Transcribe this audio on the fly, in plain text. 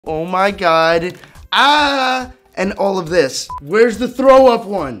oh my God, ah, and all of this. Where's the throw up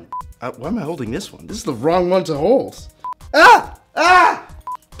one? Why am I holding this one? This is the wrong one to hold. Ah, ah.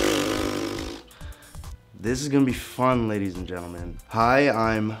 This is gonna be fun, ladies and gentlemen. Hi,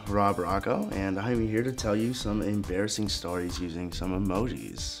 I'm Rob Raco, and I'm here to tell you some embarrassing stories using some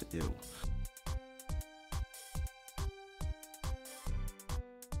emojis. Ew.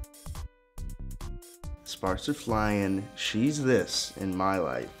 Sparks are flying, she's this in my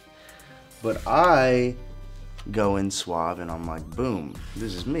life. But I go in suave and I'm like, boom,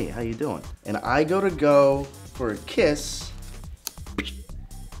 this is me, how you doing? And I go for a kiss,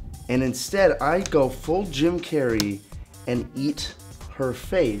 and instead I go full Jim Carrey and eat her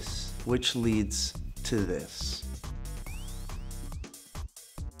face, which leads to this.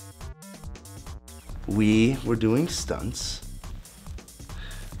 We were doing stunts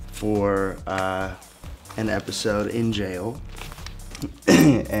for an episode in jail,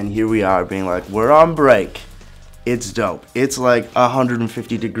 and here we are being like, we're on break. It's dope. It's like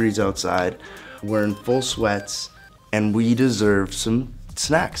 150 degrees outside. We're in full sweats, and we deserve some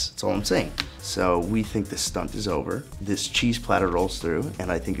snacks. That's all I'm saying. So we think the stunt is over. This cheese platter rolls through, and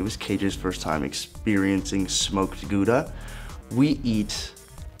I think it was KJ's first time experiencing smoked Gouda. We eat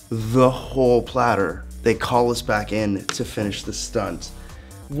the whole platter. They call us back in to finish the stunt.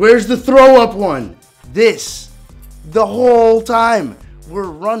 Where's the throw up one? The whole time we're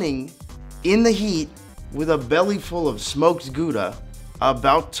running in the heat with a belly full of smoked Gouda,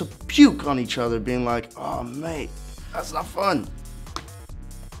 about to puke on each other, being like, oh mate, that's not fun.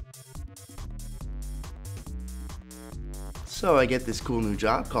 So I get this cool new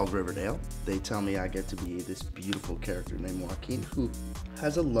job called Riverdale. They tell me I get to be this beautiful character named Joaquin, who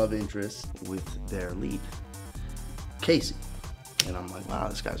has a love interest with their lead, Casey. And I'm like, wow,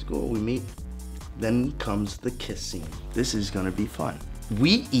 this guy's cool. We meet. Then comes the kiss scene. This is gonna be fun.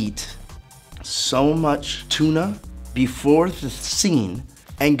 We eat so much tuna before the scene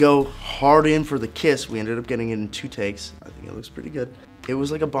and go hard in for the kiss. We ended up getting it in 2 takes. I think it looks pretty good. It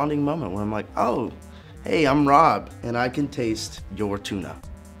was like a bonding moment where I'm like, oh, hey, I'm Rob, and I can taste your tuna.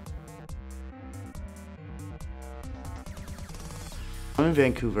 I'm in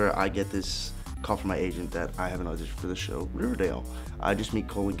Vancouver. I get this call from my agent that I have an audition for the show Riverdale. I just meet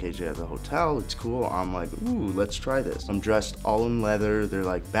Cole and KJ at the hotel. It's cool. I'm like, ooh, let's try this. I'm dressed all in leather. They're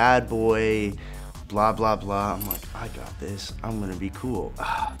like, bad boy, blah, blah, blah. I'm like, I got this. I'm gonna be cool.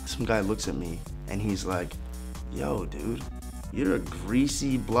 Some guy looks at me and he's like, yo, dude, you're a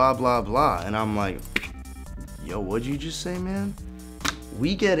greasy blah, blah, blah. And I'm like, yo, what'd you just say, man?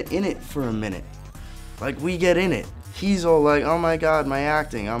 We get in it for a minute. Like, we get in it. He's all like, oh my God, my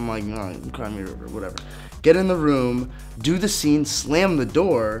acting. I'm like, no, cry me a river, whatever. Get in the room, do the scene, slam the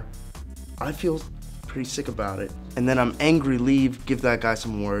door. I feel pretty sick about it. And then I'm angry, leave, give that guy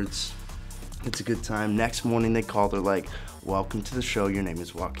some words. It's a good time. Next morning they call, they're like, welcome to the show, your name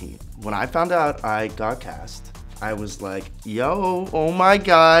is Joaquin. When I found out I got cast, I was like, yo, oh my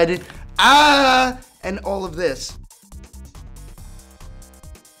God, ah, and all of this.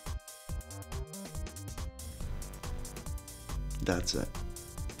 That's it.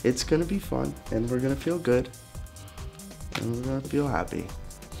 It's gonna be fun, and we're gonna feel good, and we're gonna feel happy,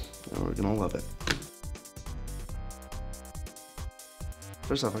 and we're gonna love it.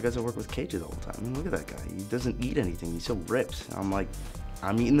 First off, I got to work with KJ the whole time. I mean, look at that guy. He doesn't eat anything. He's so ripped. I'm like,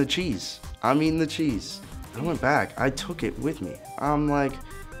 I'm eating the cheese. I'm eating the cheese. I went back. I took it with me. I'm like,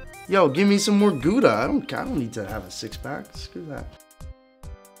 yo, give me some more Gouda. I don't need to have a 6-pack. Screw that.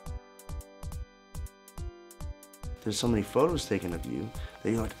 There's so many photos taken of you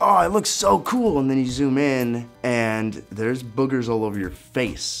that you're like, oh, I look so cool. And then you zoom in and there's boogers all over your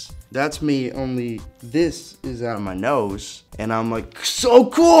face. That's me, only this is out of my nose. And I'm like, so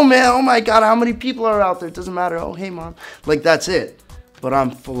cool, man. Oh my God, how many people are out there? It doesn't matter. Oh, hey, mom. Like, that's it. But I'm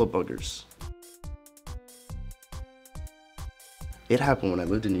full of boogers. It happened when I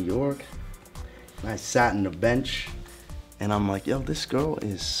lived in New York. And I sat in a bench and I'm like, yo, this girl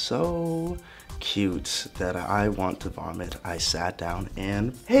is so cute that I want to vomit. I sat down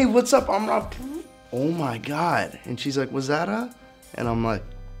and, hey, what's up? I'm Rob. Oh my God. And she's like, was that a? And I'm like,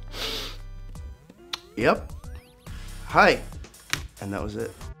 yep. Hi. And that was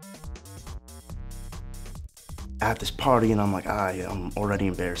it. At this party, and I'm like, I'm already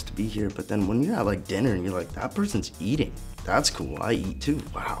embarrassed to be here. But then when you're at like dinner and you're like, that person's eating. That's cool. I eat too.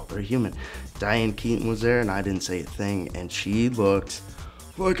 Wow, they're human. Diane Keaton was there and I didn't say a thing. And she looked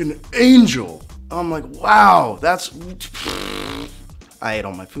like an angel. I'm like, wow, that's... I ate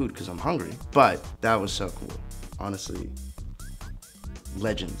all my food because I'm hungry. But that was so cool. Honestly,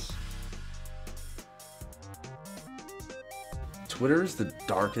 legends. Twitter is the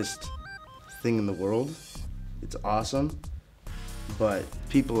darkest thing in the world. It's awesome, but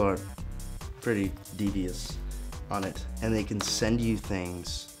people are pretty devious on it, and they can send you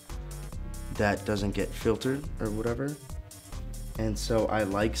things that doesn't get filtered or whatever. And so I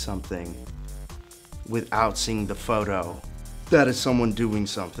like something without seeing the photo. That is someone doing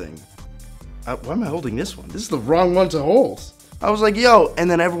something. Why am I holding this one? This is the wrong one to hold. I was like, yo, and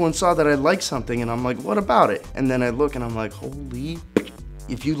then everyone saw that I liked something, and I'm like, what about it? And then I look and I'm like, holy,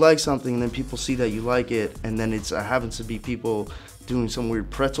 if you like something and then people see that you like it, and then it happens to be people doing some weird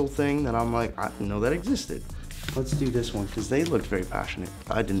pretzel thing, then I'm like, I didn't know that existed. Let's do this one, because they looked very passionate.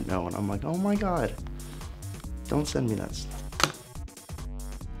 I didn't know, and I'm like, oh my God, don't send me that stuff.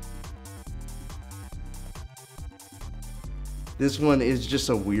 This one is just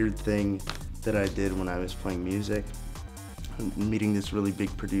a weird thing that I did when I was playing music. I'm meeting this really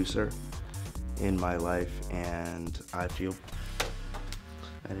big producer in my life, and I feel,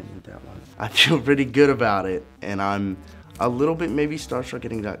 I didn't need that one. I feel pretty good about it, and I'm a little bit maybe starstruck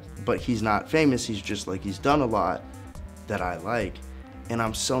getting that, but he's not famous, he's just like, he's done a lot that I like, and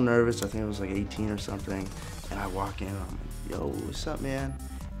I'm so nervous. I think I was like 18 or something, and I walk in and I'm like, yo, what's up, man?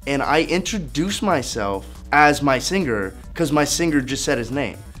 And I introduce myself as my singer, because my singer just said his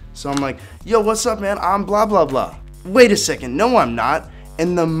name. So I'm like, yo, what's up, man? I'm blah, blah, blah. Wait a second, no, I'm not.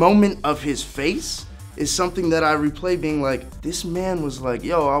 And the moment of his face is something that I replay, being like, this man was like,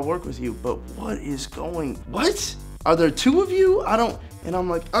 yo, I'll work with you, but what is going, what? Are there two of you? I don't, and I'm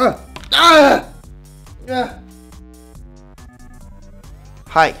like,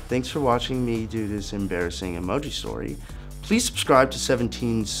 Hi, thanks for watching me do this embarrassing emoji story. Please subscribe to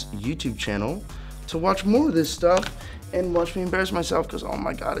 17's YouTube channel to watch more of this stuff and watch me embarrass myself, because oh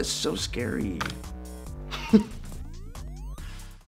my God, it's so scary.